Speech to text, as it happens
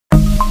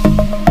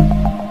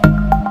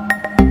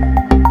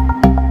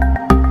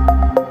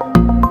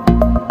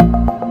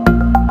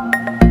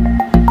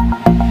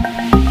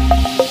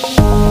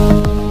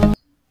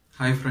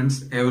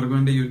Friends, ഏവർക്കും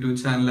എന്റെ YouTube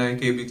ചാനലായ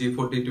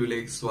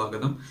KBG42ലേക്ക്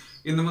സ്വാഗതം.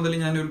 ഇന്നു മുതൽ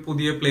ഞാനൊരു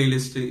പുതിയ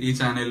പ്ലേലിസ്റ്റ് ഈ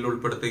ചാനലിൽ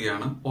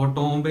ഉൾപ്പെടുത്തുകയാണ്.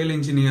 ഓട്ടോമൊബൈൽ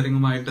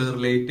എഞ്ചിനീയറിംഗുമായിട്ട്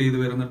റിലേറ്റ് ചെയ്ത്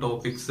വരുന്ന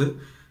ടോപ്പിക്സ്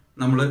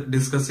നമ്മൾ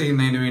ഡിസ്കസ്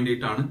ചെയ്യുന്നതിന്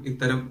വേണ്ടിയിട്ടാണ്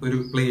ഇത്തരം ഒരു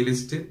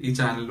പ്ലേലിസ്റ്റ് ഈ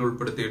ചാനലിൽ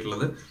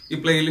ഉൾപ്പെടുത്തിയിട്ടുള്ളത്.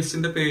 ഈ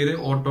പ്ലേലിസ്റ്റിന്റെ പേര്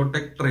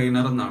ഓട്ടോടെക്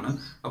ട്രെയിനർ എന്നാണ്.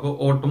 അപ്പോൾ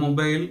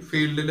ഓട്ടോമൊബൈൽ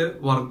ഫീൽഡിൽ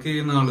വർക്ക്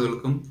ചെയ്യുന്ന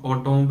ആളുകൾക്കും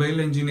ഓട്ടോമൊബൈൽ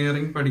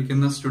എഞ്ചിനീയറിംഗ്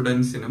പഠിക്കുന്ന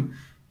സ്റ്റുഡൻസിനും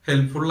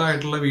ഹെൽപ്ഫുൾ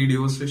ആയിട്ടുള്ള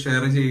വീഡിയോസ്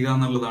ഷെയർ ചെയ്യുക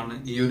എന്നുള്ളതാണ്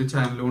ഈ ഒരു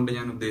ചാനൽ കൊണ്ട്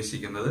ഞാൻ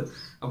ഉദ്ദേശിക്കുന്നത്.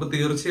 അപ്പൊ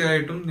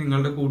തീർച്ചയായിട്ടും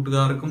നിങ്ങളുടെ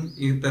കൂട്ടുകാർക്കും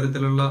ഈ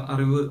തരത്തിലുള്ള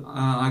അറിവ്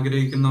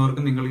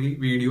ആഗ്രഹിക്കുന്നവർക്കും നിങ്ങൾ ഈ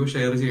വീഡിയോ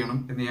ഷെയർ ചെയ്യണം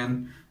എന്ന് ഞാൻ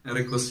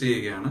റിക്വസ്റ്റ്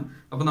ചെയ്യുകയാണ്.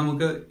 അപ്പൊ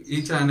നമുക്ക് ഈ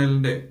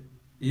ചാനലിന്റെ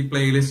ഈ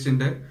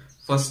പ്ലേലിസ്റ്റിന്റെ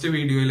ഫസ്റ്റ്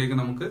വീഡിയോയിലേക്ക്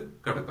നമുക്ക്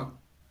കടക്കാം.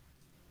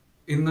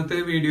 ഇന്നത്തെ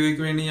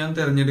വീഡിയോയ്ക്ക് വേണ്ടി ഞാൻ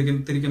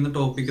തെരഞ്ഞെടുത്തിരിക്കുന്ന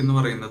ടോപ്പിക് എന്ന്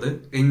പറയുന്നത്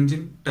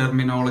എഞ്ചിൻ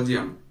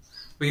ടെർമിനോളജിയാണ്.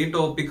 അപ്പൊ ഈ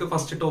ടോപ്പിക്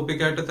ഫസ്റ്റ്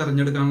ടോപ്പിക്കായിട്ട്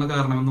തെരഞ്ഞെടുക്കാനുള്ള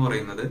കാരണം എന്ന്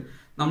പറയുന്നത്,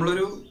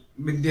 നമ്മളൊരു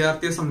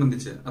വിദ്യാർത്ഥിയെ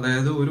സംബന്ധിച്ച്,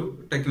 അതായത് ഒരു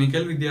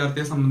ടെക്നിക്കൽ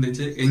വിദ്യാർത്ഥിയെ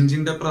സംബന്ധിച്ച്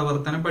എഞ്ചിന്റെ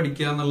പ്രവർത്തനം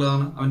പഠിക്കുക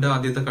എന്നുള്ളതാണ് അവന്റെ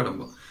ആദ്യത്തെ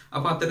കടമ്പ.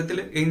 അപ്പൊ അത്തരത്തിൽ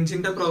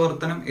എഞ്ചിന്റെ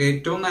പ്രവർത്തനം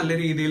ഏറ്റവും നല്ല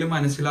രീതിയിൽ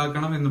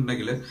മനസ്സിലാക്കണം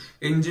എന്നുണ്ടെങ്കിൽ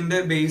എഞ്ചിന്റെ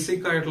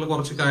ബേസിക് ആയിട്ടുള്ള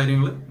കുറച്ച്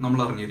കാര്യങ്ങൾ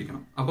നമ്മൾ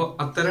അറിഞ്ഞിരിക്കണം. അപ്പൊ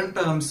അത്തരം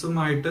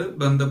ടേംസുമായിട്ട്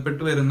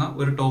ബന്ധപ്പെട്ട് വരുന്ന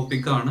ഒരു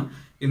ടോപ്പിക്കാണ്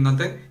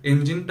ഇന്നത്തെ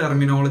എഞ്ചിൻ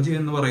ടെർമിനോളജി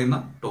എന്ന് പറയുന്ന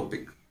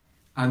ടോപ്പിക്.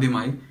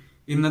 ആദ്യമായി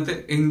ഇന്നത്തെ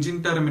എഞ്ചിൻ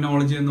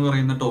ടെർമിനോളജി എന്ന്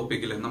പറയുന്ന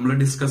ടോപ്പിക്കിൽ നമ്മൾ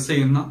ഡിസ്കസ്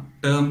ചെയ്യുന്ന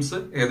ടേംസ്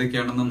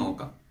ഏതൊക്കെയാണെന്ന്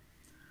നോക്കാം.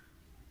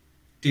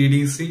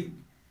 TDC,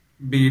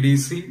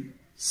 BDC,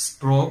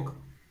 stroke,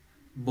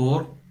 bore,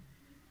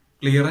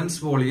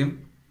 clearance volume,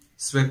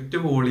 swept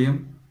volume,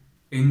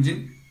 engine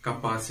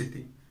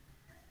capacity,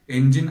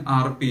 engine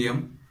RPM,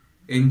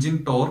 engine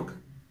torque,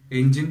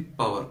 engine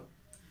power.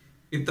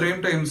 ഇത്രയും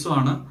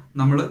ടേംസുമാണ്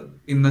നമ്മൾ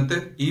ഇന്നത്തെ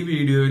ഈ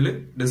വീഡിയോയിൽ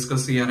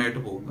ഡിസ്കസ്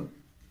ചെയ്യാനായിട്ട് പോകുന്നത്.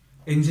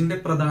 എഞ്ചിന്റെ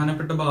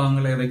പ്രധാനപ്പെട്ട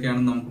ഭാഗങ്ങൾ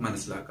ഏതൊക്കെയാണെന്ന് നമുക്ക്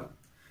മനസ്സിലാക്കാം.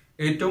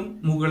 ഏറ്റവും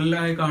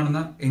മുകളിലായി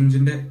കാണുന്ന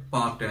എഞ്ചിന്റെ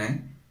പാർട്ടിനെ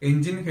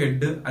എഞ്ചിൻ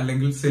ഹെഡ്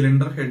അല്ലെങ്കിൽ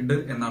സിലിണ്ടർ ഹെഡ്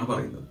എന്നാണ്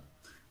പറയുന്നത്.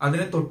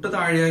 അതിന് തൊട്ട്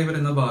താഴെയായി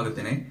വരുന്ന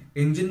ഭാഗത്തിനെ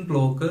എഞ്ചിൻ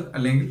ബ്ലോക്ക്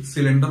അല്ലെങ്കിൽ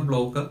സിലിണ്ടർ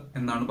ബ്ലോക്ക്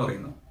എന്നാണ്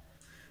പറയുന്നത്.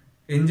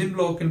 എഞ്ചിൻ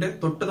ബ്ലോക്കിന്റെ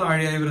തൊട്ട്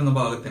താഴെയായി വരുന്ന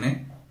ഭാഗത്തിനെ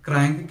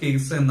ക്രാങ്ക്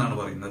കേസ് എന്നാണ്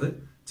പറയുന്നത്.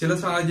 ചില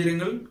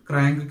സാഹചര്യങ്ങളിൽ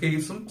ക്രാങ്ക്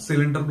കേസും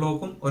സിലിണ്ടർ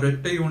ബ്ലോക്കും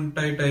ഒരൊറ്റ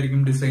യൂണിറ്റ്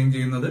ആയിട്ടായിരിക്കും ഡിസൈൻ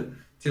ചെയ്യുന്നത്.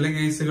 ചില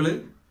കേസുകളിൽ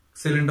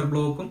സിലിണ്ടർ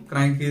ബ്ലോക്കും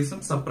ക്രാങ്ക്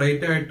കേസും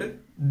സെപ്പറേറ്റ് ആയിട്ട്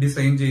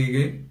ഡിസൈൻ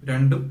ചെയ്യുകയും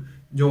രണ്ടും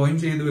ജോയിൻ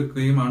ചെയ്ത്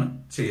വെക്കുകയുമാണ്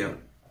ചെയ്യാറ്.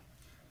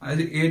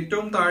 അതിൽ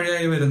ഏറ്റവും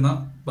താഴെയായി വരുന്ന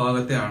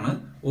ഭാഗത്തെയാണ്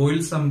ഓയിൽ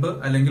സമ്പ്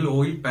അല്ലെങ്കിൽ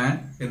ഓയിൽ പാൻ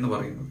എന്ന്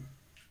പറയുന്നത്.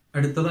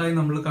 അടുത്തതായി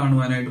നമ്മൾ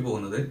കാണുവാനായിട്ട്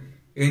പോകുന്നത്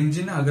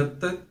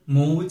എഞ്ചിനകത്ത്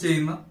മൂവ്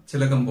ചെയ്യുന്ന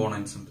ചില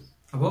കമ്പോണൻസ് ഉണ്ട്.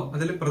 അപ്പോൾ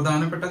അതിൽ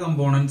പ്രധാനപ്പെട്ട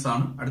കമ്പോണൻസ്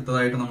ആണ്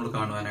അടുത്തതായിട്ട് നമ്മൾ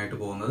കാണുവാനായിട്ട്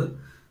പോകുന്നത്.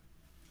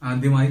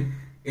 ആദ്യമായി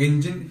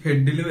എഞ്ചിൻ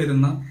ഹെഡിൽ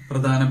വരുന്ന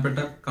പ്രധാനപ്പെട്ട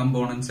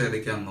കമ്പോണൻസ്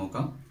ഏതൊക്കെയാണെന്ന്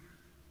നോക്കാം.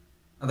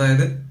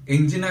 അതായത്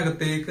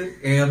എഞ്ചിനകത്തേക്ക്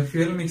എയർ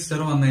ഫ്യൂൽ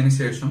മിക്സ്ചർ വന്നതിന്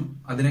ശേഷം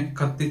അതിനെ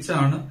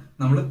കത്തിച്ചാണ്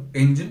നമ്മൾ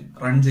എഞ്ചിൻ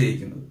റൺ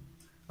ചെയ്യിക്കുന്നത്.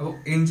 അപ്പോൾ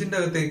എഞ്ചിന്റെ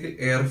അകത്തേക്ക്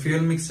എയർ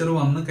ഫ്യൂൽ മിക്സ്ചർ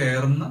വന്ന്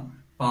കയറുന്ന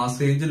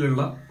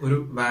പാസേജിലുള്ള ഒരു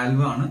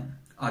വാൽവ് ആണ്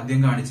ആദ്യം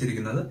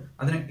കാണിച്ചിരിക്കുന്നത്.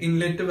 അതിന്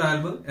ഇൻലെറ്റ്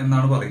വാൽവ്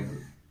എന്നാണ് പറയുന്നത്.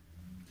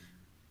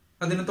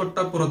 അതിന്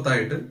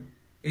തൊട്ടപ്പുറത്തായിട്ട്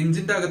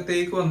എഞ്ചിന്റെ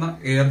അകത്തേക്ക് വന്ന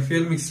എയർ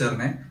ഫ്യൂൽ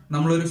മിക്സ്ചറിനെ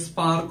നമ്മളൊരു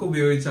സ്പാർക്ക്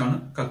ഉപയോഗിച്ചാണ്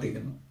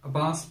കത്തിക്കുന്നത്. അപ്പൊ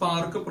ആ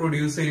സ്പാർക്ക്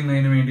പ്രൊഡ്യൂസ്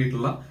ചെയ്യുന്നതിന്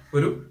വേണ്ടിയിട്ടുള്ള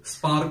ഒരു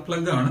സ്പാർക്ക്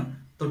പ്ലഗ് ആണ്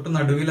തൊട്ട്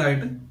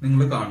നടുവിലായിട്ട്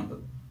നിങ്ങൾ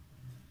കാണുന്നത്.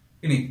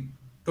 ഇനി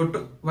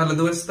തൊട്ട്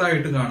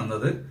വലതുവശത്തായിട്ട്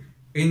കാണുന്നത്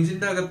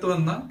എഞ്ചിന്റെ അകത്ത്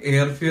വന്ന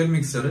എയർ ഫ്യൂൽ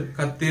മിക്സർ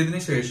കത്തിയതിനു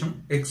ശേഷം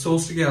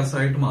എക്സോസ്റ്റ് ഗ്യാസ്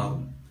ആയിട്ട്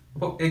മാറുന്നു.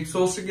 അപ്പോൾ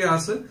എക്സോസ്റ്റ്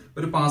ഗ്യാസ്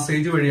ഒരു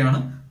പാസേജ് വഴിയാണ്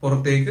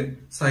പുറത്തേക്ക്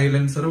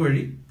സൈലൻസർ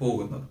വഴി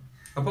പോകുന്നത്.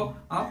 അപ്പോൾ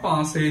ആ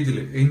പാസേജിൽ,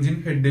 എഞ്ചിൻ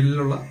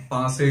ഹെഡിലുള്ള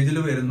പാസേജിൽ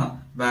വരുന്ന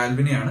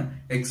വാൽവിനെയാണ്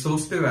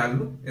എക്സോസ്റ്റ്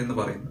വാൽവ് എന്ന്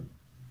പറയുന്നത്.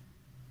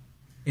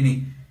 ഇനി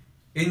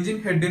എഞ്ചിൻ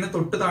ഹെഡിന്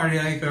തൊട്ട്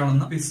താഴെയായി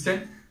കാണുന്ന പിസ്റ്റൺ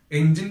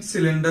എഞ്ചിൻ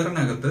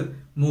സിലിണ്ടറിനകത്ത്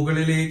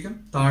മുകളിലേക്കും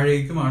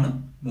താഴേക്കുമാണ്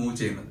മൂവ്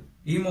ചെയ്യുന്നത്.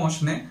 ഈ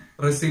മോഷനെ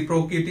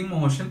റെസിപ്രോക്കേറ്റിംഗ്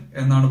മോഷൻ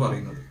എന്നാണ്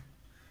പറയുന്നത്.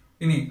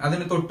 ഇനി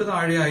അതിന് തൊട്ട്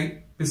താഴെയായി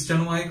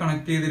പിസ്റ്റണുമായി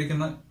കണക്ട്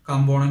ചെയ്തിരിക്കുന്ന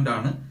കമ്പോണന്റ്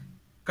ആണ്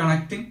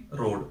കണക്ടിംഗ്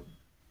റോഡ്.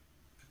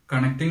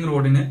 കണക്ടിംഗ്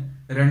റോഡിന്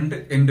രണ്ട്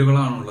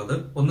എൻഡുകളാണുള്ളത്.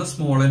 ഒന്ന്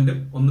സ്മോൾ എൻഡ്,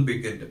 ഒന്ന്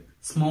ബിഗ് എൻഡ്.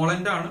 സ്മോൾ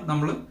എൻഡ് ആണ്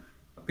നമ്മൾ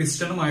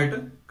പിസ്റ്റണുമായിട്ട്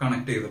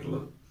കണക്ട്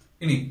ചെയ്തിട്ടുള്ളത്.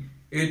 ഇനി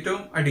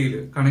ഏറ്റവും അടിയിൽ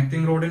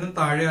കണക്ടിംഗ് റോഡിന്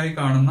താഴെയായി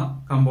കാണുന്ന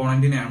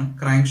കമ്പോണന്റിനെയാണ്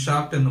ക്രാങ്ക്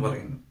ഷാഫ്റ്റ് എന്ന്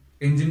പറയുന്നത്.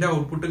 എഞ്ചിന്റെ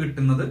ഔട്ട്പുട്ട്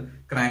കിട്ടുന്നത്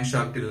ക്രാങ്ക്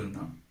ഷാഫ്റ്റിൽ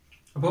നിന്നാണ്.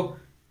 അപ്പോൾ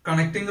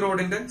കണക്ടിംഗ്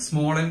റോഡിന്റെ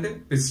small end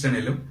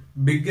പിസ്റ്റണിലും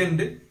big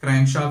end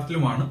crank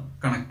ഷാഫ്റ്റിലുമാണ്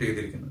connect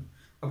ചെയ്തിരിക്കുന്നത്.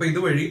 അപ്പൊ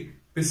ഇതുവഴി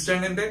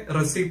പിസ്റ്റണിന്റെ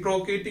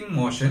റെസിപ്രോക്കേറ്റിംഗ്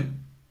മോഷൻ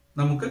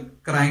നമുക്ക്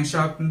ക്രാങ്ക്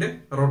ഷാഫ്റ്റിന്റെ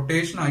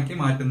റൊട്ടേഷൻ ആക്കി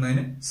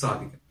മാറ്റുന്നതിന്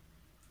സാധിക്കും.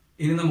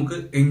 ഇനി നമുക്ക്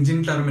എഞ്ചിൻ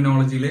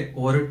ടെർമിനോളജിയിലെ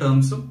ഓരോ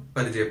ടേംസും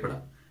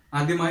പരിചയപ്പെടാം.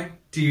 ആദ്യമായി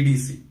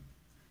TDC.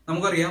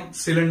 നമുക്കറിയാം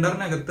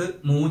സിലിണ്ടറിനകത്ത്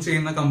മൂവ്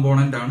ചെയ്യുന്ന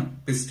കമ്പോണന്റ് ആണ്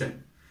പിസ്റ്റൺ.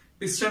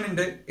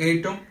 പിസ്റ്റണിന്റെ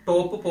ഏറ്റവും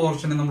ടോപ്പ്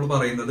പോർഷനെ നമ്മൾ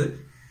പറയുന്നത്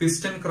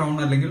പിസ്റ്റൺ ക്രൗൺ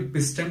അല്ലെങ്കിൽ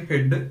പിസ്റ്റൺ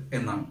ഹെഡ്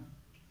എന്നാണ്.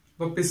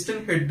 അപ്പൊ പിസ്റ്റൺ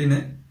ഹെഡിന്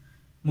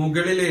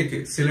മുകളിലേക്ക്,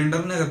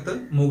 സിലിണ്ടറിനകത്ത്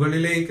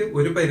മുകളിലേക്ക്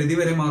ഒരു പരിധി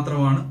വരെ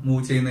മാത്രമാണ്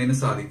മൂവ് ചെയ്യുന്നതിന്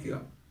സാധിക്കുക.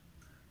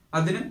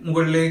 അതിന്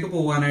മുകളിലേക്ക്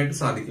പോകാനായിട്ട്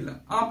സാധിക്കില്ല.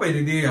 ആ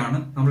പരിധിയെയാണ്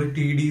നമ്മൾ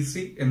TDC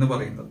എന്ന്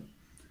പറയുന്നത്.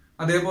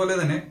 അതേപോലെ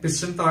തന്നെ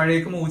പിസ്റ്റൺ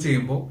താഴേക്ക് മൂവ്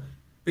ചെയ്യുമ്പോൾ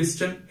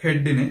പിസ്റ്റൺ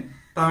ഹെഡിന്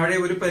താഴെ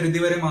ഒരു പരിധി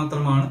വരെ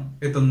മാത്രമാണ്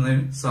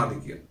എത്തുന്നതിന്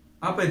സാധിക്കുക.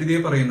 ആ പരിധിയെ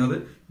പറയുന്നത്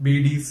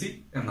BDC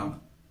എന്നാണ്.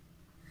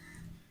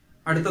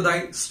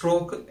 അടുത്തതായി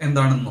സ്ട്രോക്ക്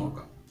എന്താണെന്ന്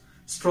നോക്കാം.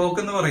 സ്ട്രോക്ക്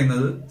എന്ന്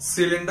പറയുന്നത്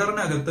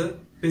സിലിണ്ടറിനകത്ത്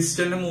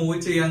പിസ്റ്റന് മൂവ്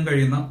ചെയ്യാൻ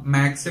കഴിയുന്ന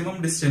മാക്സിമം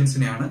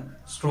ഡിസ്റ്റൻസിനെയാണ്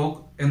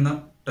സ്ട്രോക്ക് എന്ന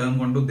ടേം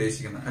കൊണ്ട്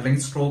ഉദ്ദേശിക്കുന്നത്,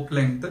 അല്ലെങ്കിൽ സ്ട്രോക്ക്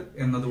ലെങ്ത്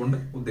എന്നതുകൊണ്ട്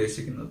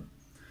ഉദ്ദേശിക്കുന്നത്.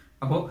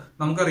 അപ്പോൾ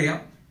നമുക്കറിയാം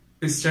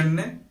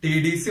പിസ്റ്റണിന്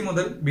TDC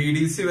മുതൽ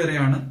BDC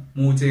വരെയാണ്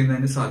മൂവ്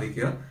ചെയ്യുന്നതിന്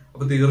സാധിക്കുക.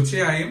 അപ്പൊ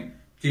തീർച്ചയായും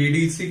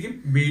TDCക്കും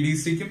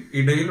BDCക്കും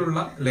ഇടയിലുള്ള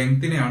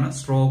ലെങ്തിനെയാണ്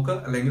സ്ട്രോക്ക്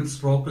അല്ലെങ്കിൽ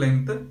സ്ട്രോക്ക്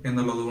ലെങ്ത്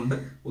എന്നുള്ളത് കൊണ്ട്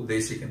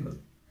ഉദ്ദേശിക്കുന്നത്.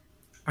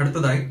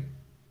 അടുത്തതായി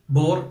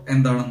ബോർ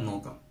എന്താണെന്ന്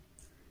നോക്കാം.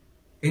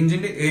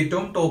 എഞ്ചിന്റെ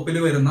ഏറ്റവും ടോപ്പിൽ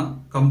വരുന്ന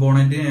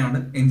കമ്പോണന്റിനെയാണ്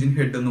എഞ്ചിൻ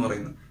ഹെഡ് എന്ന്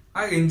പറയുന്നത്.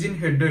 ആ എഞ്ചിൻ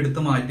ഹെഡ്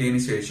എടുത്ത്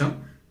മാറ്റിയതിനു ശേഷം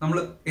നമ്മൾ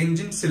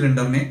എഞ്ചിൻ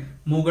സിലിണ്ടറിനെ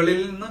മുകളിൽ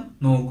നിന്ന്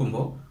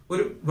നോക്കുമ്പോൾ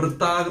ഒരു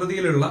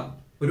വൃത്താകൃതിയിലുള്ള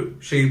ഒരു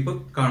ഷേപ്പ്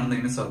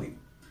കാണുന്നതിന് സാധിക്കും.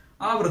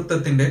 ആ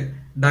വൃത്തത്തിന്റെ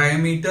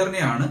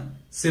ഡയമീറ്ററിനെയാണ്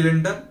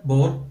സിലിണ്ടർ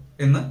ബോർ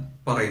എന്ന്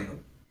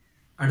പറയുന്നത്.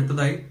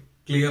 അടുത്തതായി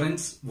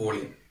ക്ലിയറൻസ്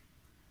വോളിയം.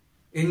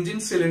 എഞ്ചിൻ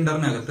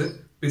സിലിണ്ടറിനകത്ത്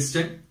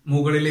പിസ്റ്റൺ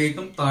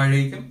മുകളിലേക്കും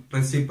താഴേക്കും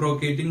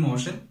റെസിപ്രോക്കേറ്റിംഗ്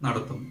മോഷൻ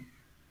നടത്തുന്നു.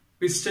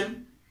 പിസ്റ്റൺ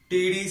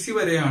TDC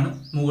വരെയാണ്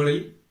മുകളിൽ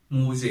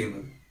മൂവ്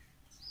ചെയ്യുന്നത്.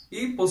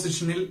 ഈ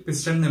പൊസിഷനിൽ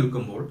പിസ്റ്റൺ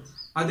നിൽക്കുമ്പോൾ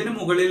അതിന്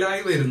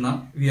മുകളിലായി വരുന്ന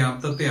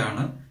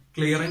വ്യാപ്തത്തെയാണ്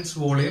ക്ലിയറൻസ്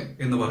വോളിയം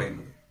എന്ന്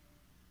പറയുന്നത്.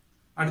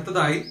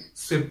 അടുത്തതായി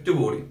സ്വെപ്റ്റ്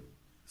വോളിയം.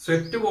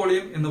 സ്വെപ്റ്റ്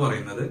വോളിയം എന്ന്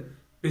പറയുന്നത്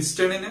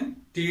പിസ്റ്റണിന്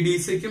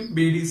TDCക്കും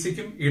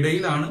BDCക്കും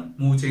ഇടയിലാണ്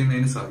മൂവ്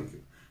ചെയ്യുന്നതിന്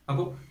സാധിക്കും.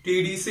 അപ്പോൾ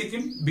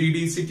TDCക്കും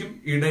BDCക്കും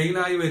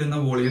ഇടയിലായി വരുന്ന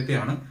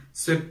വോളിയത്തെയാണ്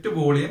സ്വെപ്റ്റ്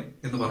വോളിയം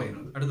എന്ന്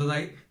പറയുന്നത്.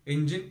 അടുത്തതായി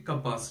എഞ്ചിൻ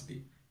കപ്പാസിറ്റി.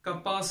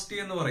 കപ്പാസിറ്റി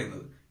എന്ന്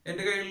പറയുന്നത്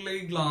എന്റെ കയ്യിലുള്ള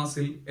ഈ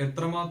ഗ്ലാസിൽ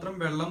എത്രമാത്രം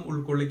വെള്ളം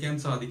ഉൾക്കൊള്ളിക്കാൻ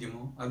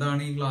സാധിക്കുമോ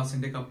അതാണ് ഈ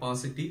ഗ്ലാസിന്റെ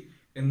കപ്പാസിറ്റി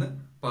എന്ന്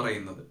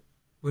പറയുന്നത്.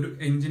 ഒരു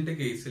എഞ്ചിന്റെ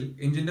കേസിൽ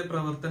എഞ്ചിന്റെ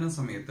പ്രവർത്തന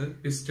സമയത്ത്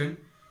പിസ്റ്റൺ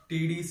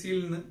TDCയിൽ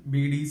നിന്ന്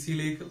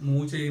BDCയിലേക്ക്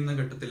മൂവ് ചെയ്യുന്ന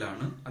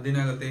ഘട്ടത്തിലാണ്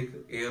അതിനകത്തേക്ക്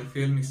എയർ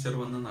ഫ്യൂൽ മിക്സ്ചർ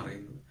വന്ന്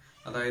നിറയുന്നത്.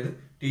 അതായത്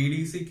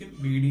TDCക്കും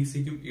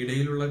BDCക്കും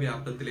ഇടയിലുള്ള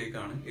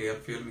വ്യാപ്തത്തിലേക്കാണ് എയർ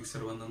ഫ്യൂൽ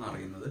മിക്സ്ചർ വന്ന്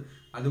നിറയുന്നത്.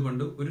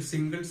 അതുകൊണ്ട് ഒരു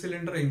സിംഗിൾ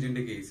സിലിണ്ടർ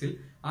എഞ്ചിന്റെ കേസിൽ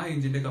ആ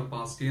എഞ്ചിന്റെ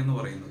കപ്പാസിറ്റി എന്ന്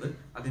പറയുന്നത്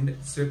അതിന്റെ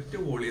സ്വെപ്റ്റ്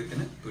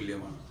വോളിയത്തിന്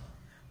തുല്യമാണ്.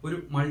 ഒരു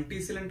മൾട്ടി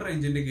സിലിണ്ടർ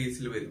എഞ്ചിന്റെ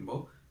കേസിൽ വരുമ്പോൾ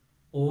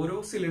ഓരോ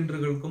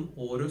സിലിണ്ടറുകൾക്കും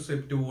ഓരോ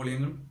സ്വെപ്റ്റ്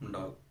വോളിയങ്ങൾ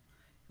ഉണ്ടാകും.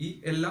 ഈ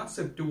എല്ലാ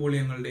സ്വെപ്റ്റ്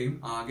വോളിയങ്ങളുടെയും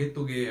ആകെ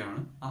തുകയാണ്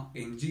ആ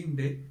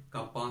എഞ്ചിന്റെ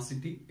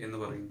കപ്പാസിറ്റി എന്ന്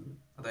പറയുന്നത്.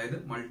 അതായത്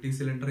മൾട്ടി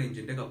സിലിണ്ടർ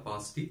എഞ്ചിന്റെ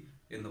കപ്പാസിറ്റി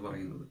എന്ന്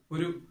പറയുന്നത്.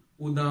 ഒരു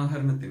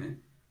ഉദാഹരണത്തിന്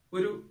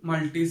ഒരു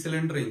മൾട്ടി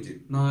സിലിണ്ടർ എഞ്ചിൻ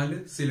 4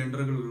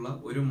 സിലിണ്ടറുകളുള്ള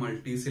ഒരു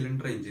മൾട്ടി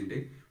സിലിണ്ടർ എഞ്ചിന്റെ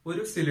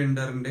ഒരു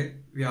സിലിണ്ടറിന്റെ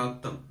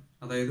വ്യാപ്തം,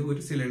 അതായത്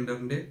ഒരു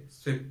സിലിണ്ടറിന്റെ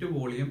സ്വെപ്റ്റ്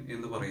വോളിയം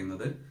എന്ന്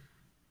പറയുന്നത്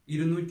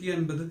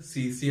 250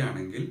 cc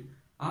ആണെങ്കിൽ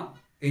ആ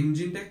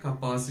എഞ്ചിന്റെ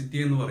കപ്പാസിറ്റി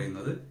എന്ന്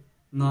പറയുന്നത്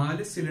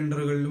 4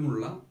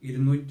 സിലിണ്ടറുകളിലുമുള്ള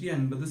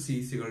 250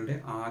 cc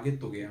ആകെ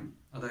തുകയാണ്.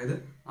 അതായത്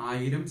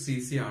 1000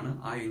 cc ആണ്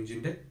ആ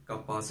എഞ്ചിന്റെ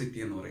കപ്പാസിറ്റി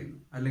എന്ന് പറയുന്നത്.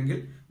 അല്ലെങ്കിൽ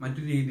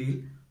മറ്റു രീതിയിൽ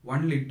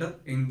 1 ലിറ്റർ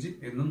എഞ്ചിൻ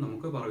എന്നും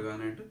നമുക്ക്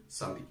പറയുവാനായിട്ട്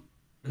സാധിക്കും.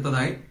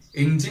 അടുത്തതായി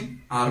എഞ്ചിൻ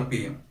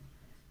RPM.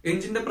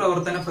 എഞ്ചിന്റെ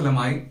പ്രവർത്തന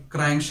ഫലമായി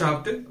ക്രാങ്ക്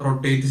ഷാഫ്റ്റ്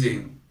റൊട്ടേറ്റ്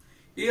ചെയ്യുന്നു.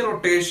 ഈ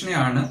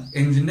റൊട്ടേഷനെയാണ്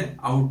എഞ്ചിന്റെ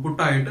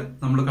ഔട്ട്പുട്ട് ആയിട്ട്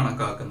നമ്മൾ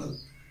കണക്കാക്കുന്നത്.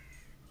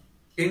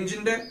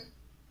 എഞ്ചിന്റെ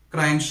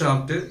ക്രാങ്ക്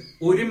ഷാഫ്റ്റ്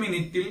 1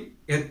 മിനിറ്റിൽ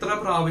എത്ര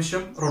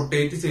പ്രാവശ്യം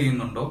റൊട്ടേറ്റ്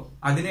ചെയ്യുന്നുണ്ടോ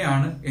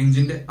അതിനെയാണ്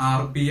എഞ്ചിന്റെ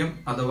RPM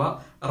അഥവാ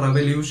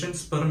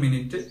റെവല്യൂഷൻസ് പെർ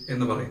മിനിറ്റ്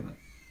എന്ന് പറയുന്നത്.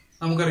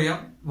 നമുക്കറിയാം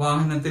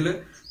വാഹനത്തില്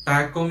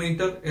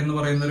ടാക്കോമീറ്റർ എന്ന്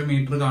പറയുന്ന ഒരു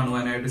മീറ്റർ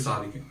കാണുവാനായിട്ട്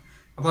സാധിക്കും.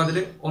 അപ്പൊ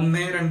അതില്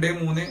 1, 2,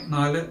 3,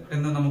 4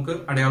 എന്ന് നമുക്ക്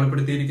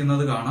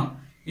അടയാളപ്പെടുത്തിയിരിക്കുന്നത് കാണാം.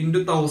 ഇൻറ്റു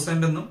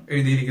 1000 എന്നും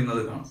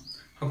എഴുതിയിരിക്കുന്നത് കാണാം.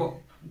 അപ്പൊ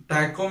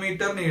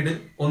ടാക്കോമീറ്റർ നീഡിൽ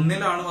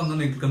 1ലാണ് വന്ന്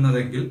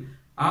നിൽക്കുന്നതെങ്കിൽ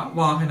ആ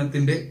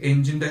വാഹനത്തിന്റെ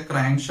എഞ്ചിന്റെ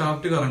ക്രാങ്ക്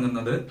ഷാഫ്റ്റ്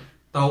കറങ്ങുന്നത്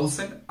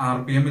 1000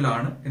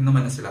 RPMലാണ് എന്ന്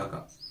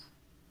മനസ്സിലാക്കാം.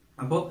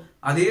 അപ്പോ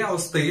അതേ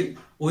അവസ്ഥയിൽ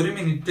 1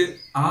 മിനിറ്റ്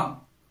ആ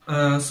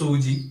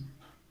സൂചി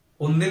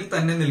 1ൽ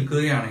തന്നെ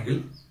നിൽക്കുകയാണെങ്കിൽ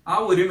ആ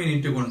 1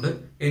 മിനിറ്റ് കൊണ്ട്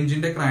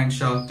എഞ്ചിന്റെ ക്രാങ്ക്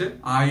ഷാഫ്റ്റ്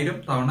 1000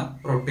 തവണ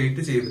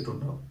റൊട്ടേറ്റ്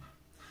ചെയ്തിട്ടുണ്ടാവും.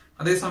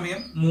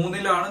 അതേസമയം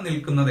 3ലാണ്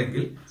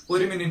നിൽക്കുന്നതെങ്കിൽ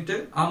 1 മിനിറ്റ്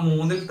ആ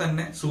 3ൽ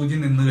തന്നെ സൂചി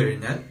നിന്നു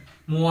കഴിഞ്ഞാൽ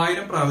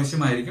 3000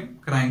 പ്രാവശ്യമായിരിക്കും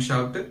ക്രാങ്ക്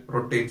ഷാഫ്റ്റ്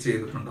റൊട്ടേറ്റ്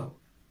ചെയ്തിട്ടുണ്ടാവും.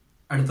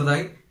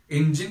 അടുത്തതായി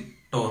എഞ്ചിൻ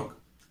ടോർക്ക്.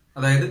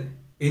 അതായത്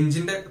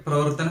എഞ്ചിന്റെ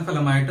പ്രവർത്തന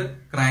ഫലമായിട്ട്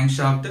ക്രാങ്ക്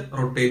ഷാഫ്റ്റ്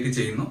റൊട്ടേറ്റ്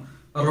ചെയ്യുന്നു.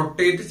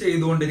 റൊട്ടേറ്റ്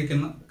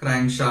ചെയ്തുകൊണ്ടിരിക്കുന്ന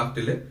ക്രാങ്ക്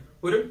ഷാഫ്റ്റില്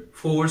ഒരു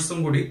ഫോഴ്സും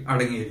കൂടി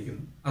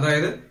അടങ്ങിയിരിക്കുന്നു.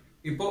 അതായത്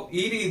ഇപ്പോ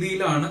ഈ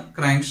രീതിയിലാണ്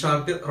ക്രാങ്ക്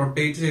ഷാഫ്റ്റ്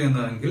റൊട്ടേറ്റ്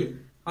ചെയ്യുന്നതെങ്കിൽ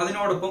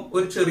അതിനോടൊപ്പം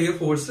ഒരു ചെറിയ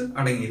ഫോഴ്സ്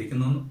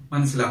അടങ്ങിയിരിക്കുന്നു എന്ന്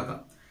മനസ്സിലാക്കാം.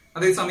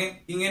 അതേസമയം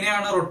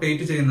ഇങ്ങനെയാണ്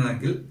റൊട്ടേറ്റ്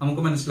ചെയ്യുന്നതെങ്കിൽ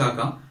നമുക്ക്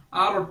മനസ്സിലാക്കാം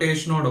ആ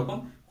റൊട്ടേഷനോടൊപ്പം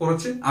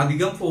കുറച്ച്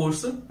അധികം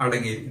ഫോഴ്സ്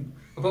അടങ്ങിയിരിക്കുന്നു.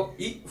 അപ്പൊ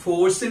ഈ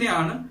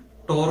ഫോഴ്സിനെയാണ്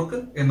ടോർക്ക്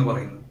എന്ന്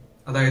പറയുന്നത്.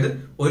 അതായത്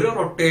ഒരു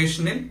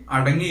റൊട്ടേഷനിൽ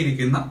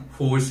അടങ്ങിയിരിക്കുന്ന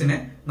ഫോഴ്സിനെ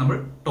നമ്മൾ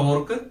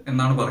ടോർക്ക്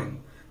എന്നാണ്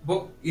പറയുന്നത്. അപ്പോൾ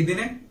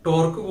ഇതിനെ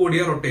ടോർക്ക്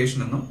കൂടിയ റൊട്ടേഷൻ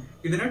എന്നും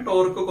ഇതിനെ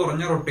ടോർക്ക്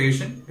കുറഞ്ഞ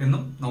റൊട്ടേഷൻ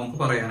എന്നും നമുക്ക്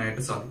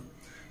പറയാനായിട്ട് സാധിക്കും.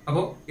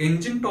 അപ്പോൾ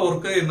എഞ്ചിൻ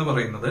ടോർക്ക് എന്ന്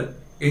പറയുന്നത്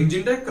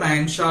എഞ്ചിന്റെ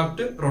ക്രാങ്ക്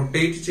ഷാഫ്റ്റ്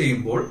റൊട്ടേറ്റ്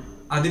ചെയ്യുമ്പോൾ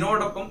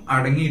അതിനോടൊപ്പം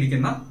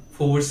അടങ്ങിയിരിക്കുന്ന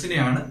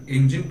ഫോഴ്സിനെയാണ്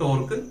എഞ്ചിൻ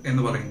ടോർക്ക്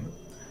എന്ന് പറയുന്നത്.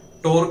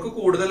 ടോർക്ക്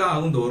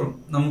കൂടുതലാകും തോറും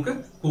നമുക്ക്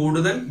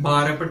കൂടുതൽ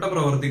ഭാരപ്പെട്ട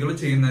പ്രവൃത്തികൾ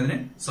ചെയ്യുന്നതിന്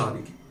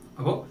സാധിക്കും.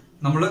 അപ്പോൾ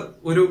നമ്മൾ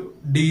ഒരു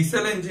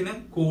ഡീസൽ എഞ്ചിന്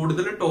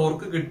കൂടുതൽ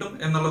ടോർക്ക് കിട്ടും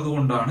എന്നുള്ളത്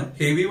കൊണ്ടാണ്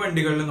ഹെവി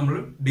വണ്ടികളിൽ നമ്മൾ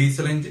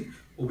ഡീസൽ എഞ്ചിൻ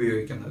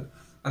ഉപയോഗിക്കുന്നത്.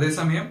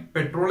 അതേസമയം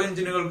പെട്രോൾ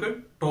എഞ്ചിനുകൾക്ക്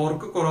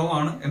ടോർക്ക്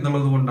കുറവാണ്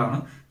എന്നുള്ളത് കൊണ്ടാണ്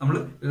നമ്മൾ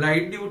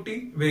ലൈറ്റ് ഡ്യൂട്ടി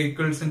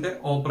വെഹിക്കിൾസിന്റെ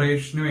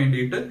ഓപ്പറേഷന്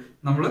വേണ്ടിയിട്ട്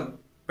നമ്മൾ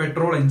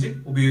പെട്രോൾ എഞ്ചിൻ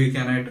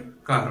ഉപയോഗിക്കാനായിട്ട്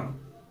കാരണം.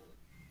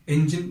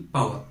 എഞ്ചിൻ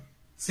പവർ,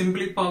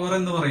 സിംപ്ലി പവർ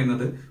എന്ന്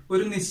പറയുന്നത്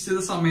ഒരു നിശ്ചിത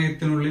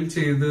സമയത്തിനുള്ളിൽ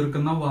ചെയ്തു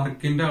തീർക്കുന്ന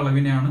വർക്കിന്റെ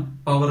അളവിനെയാണ്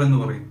പവർ എന്ന്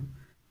പറയുന്നത്.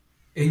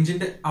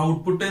 എഞ്ചിന്റെ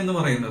ഔട്ട്പുട്ട് എന്ന്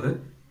പറയുന്നത്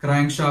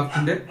ക്രാങ്ക്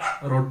ഷാഫ്റ്റിന്റെ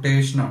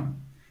റൊട്ടേഷനാണ്.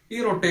 ഈ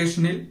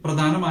റൊട്ടേഷനിൽ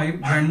പ്രധാനമായും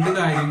രണ്ട്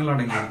കാര്യങ്ങൾ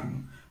അടങ്ങിയിരിക്കുന്നു.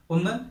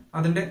 ഒന്ന്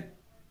അതിന്റെ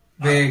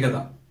വേഗത,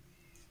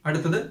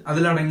 അടുത്തത്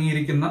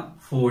അതിലടങ്ങിയിരിക്കുന്ന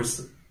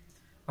ഫോഴ്സ്.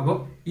 അപ്പോൾ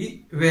ഈ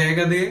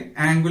വേഗതയെ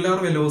ആംഗുലാർ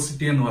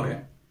വെലോസിറ്റി എന്ന്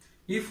പറയാം,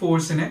 ഈ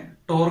ഫോഴ്സിനെ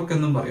ടോർക്ക്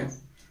എന്നും പറയാം.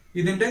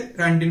 ഇതിന്റെ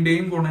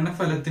രണ്ടിന്റെയും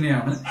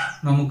ഗുണനഫലത്തിനെയാണ്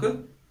നമുക്ക്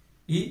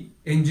ഈ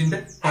എഞ്ചിന്റെ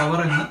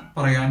പവർ എന്ന്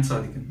പറയാൻ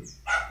സാധിക്കുന്നത്.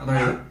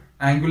 അതായത്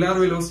ആംഗുലാർ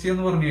വെലോസിറ്റി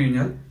എന്ന് പറഞ്ഞു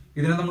കഴിഞ്ഞാൽ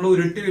ഇതിനെ നമ്മൾ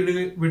ഉരുട്ടി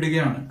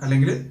വിടുകയാണ്,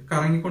 അല്ലെങ്കിൽ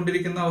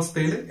കറങ്ങിക്കൊണ്ടിരിക്കുന്ന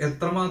അവസ്ഥയിൽ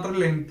എത്രമാത്രം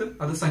ലെങ്ത്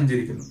അത്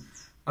സഞ്ചരിക്കുന്നു,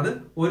 അത്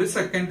ഒരു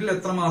സെക്കൻഡിൽ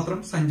എത്രമാത്രം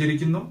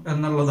സഞ്ചരിക്കുന്നു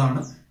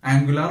എന്നുള്ളതാണ്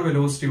ആംഗുലാർ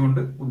വെലോസിറ്റി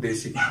കൊണ്ട്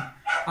ഉദ്ദേശിക്കുന്നത്.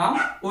 ആ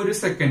ഒരു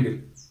സെക്കൻഡിൽ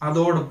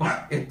അതോടൊപ്പം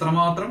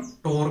എത്രമാത്രം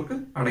ടോർക്ക്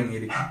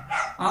അടങ്ങിയിരിക്കും,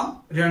 ആ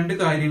രണ്ട്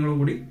കാര്യങ്ങളും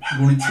കൂടി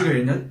ഗുണിച്ചു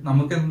കഴിഞ്ഞാൽ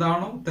നമുക്ക്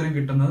എന്താണോ ഉത്തരം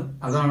കിട്ടുന്നത്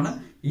അതാണ്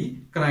ഈ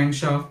ക്രാങ്ക്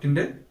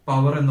ഷാഫ്റ്റിന്റെ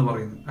പവർ എന്ന്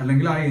പറയുന്നത്,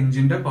 അല്ലെങ്കിൽ ആ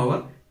എഞ്ചിന്റെ പവർ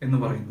എന്ന്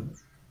പറയുന്നത്.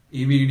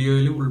 ഈ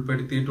വീഡിയോയിൽ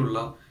ഉൾപ്പെടുത്തിയിട്ടുള്ള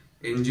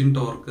engine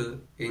torque,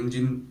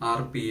 engine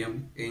RPM,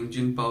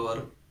 engine power,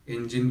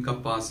 engine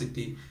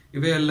capacity,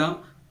 ഇവയെല്ലാം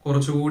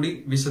കുറച്ചുകൂടി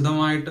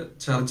വിശദമായിട്ട്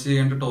ചർച്ച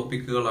ചെയ്യേണ്ട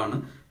ടോപ്പിക്കുകളാണ്.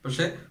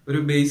 പക്ഷെ ഒരു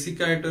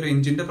ബേസിക് ആയിട്ട് ഒരു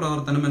എഞ്ചിന്റെ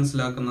പ്രവർത്തനം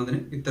മനസ്സിലാക്കുന്നതിന്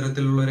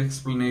ഇത്തരത്തിലുള്ള ഒരു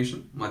എക്സ്പ്ലനേഷൻ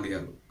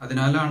മതിയാകും.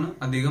 അതിനാലാണ്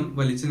അധികം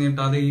വലിച്ചു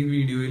നീട്ടാതെ ഈ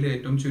വീഡിയോയിൽ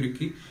ഏറ്റവും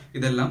ചുരുക്കി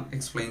ഇതെല്ലാം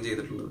എക്സ്പ്ലെയിൻ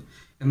ചെയ്തിട്ടുള്ളത്.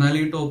 എന്നാൽ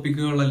ഈ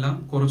ടോപ്പിക്കുകളെല്ലാം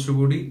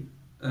കുറച്ചുകൂടി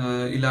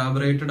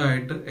ഇലാബറേറ്റഡ്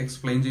ആയിട്ട്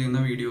എക്സ്പ്ലെയിൻ ചെയ്യുന്ന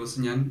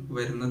വീഡിയോസ് ഞാൻ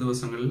വരുന്ന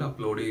ദിവസങ്ങളിൽ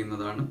അപ്ലോഡ്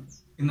ചെയ്യുന്നതാണ്.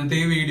 ഇന്നത്തെ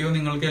ഈ വീഡിയോ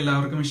നിങ്ങൾക്ക്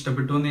എല്ലാവർക്കും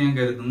ഇഷ്ടപ്പെട്ടു എന്ന് ഞാൻ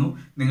കരുതുന്നു.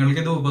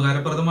 നിങ്ങൾക്ക് ഇത്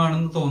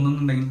ഉപകാരപ്രദമാണെന്ന്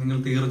തോന്നുന്നുണ്ടെങ്കിൽ നിങ്ങൾ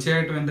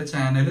തീർച്ചയായിട്ടും എന്റെ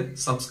ചാനൽ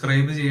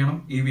സബ്സ്ക്രൈബ് ചെയ്യണം,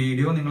 ഈ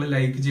വീഡിയോ നിങ്ങൾ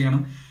ലൈക്ക്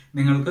ചെയ്യണം.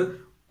 നിങ്ങൾക്ക്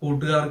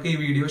കൂട്ടുകാർക്ക് ഈ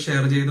വീഡിയോ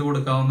ഷെയർ ചെയ്ത്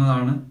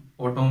കൊടുക്കാവുന്നതാണ്.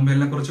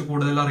 ഓട്ടോമൊബൈലിനെ കുറിച്ച്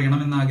കൂടുതൽ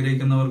അറിയണമെന്ന്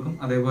ആഗ്രഹിക്കുന്നവർക്കും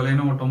അതേപോലെ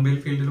തന്നെ ഓട്ടോമൊബൈൽ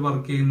ഫീൽഡിൽ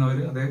വർക്ക് ചെയ്യുന്നവർ,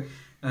 അതേ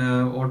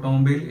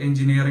ഓട്ടോമൊബൈൽ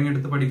എഞ്ചിനീയറിംഗ്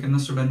എടുത്ത് പഠിക്കുന്ന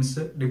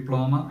സ്റ്റുഡൻസ്,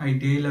 ഡിപ്ലോമ,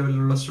 ITI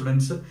ലെവലിലുള്ള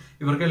സ്റ്റുഡൻസ്,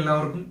 ഇവർക്ക്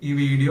എല്ലാവർക്കും ഈ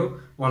വീഡിയോ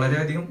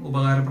വളരെയധികം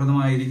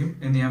ഉപകാരപ്രദമായിരിക്കും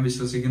എന്ന് ഞാൻ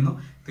വിശ്വസിക്കുന്നു.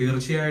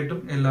 തീർച്ചയായിട്ടും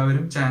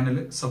എല്ലാവരും ചാനൽ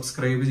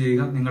സബ്സ്ക്രൈബ്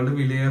ചെയ്യുക. നിങ്ങളുടെ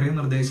വിലയേറിയ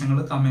നിർദ്ദേശങ്ങൾ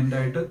കമന്റ്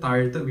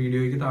ആയിട്ട്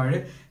വീഡിയോയ്ക്ക് താഴെ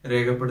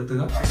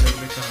രേഖപ്പെടുത്തുക.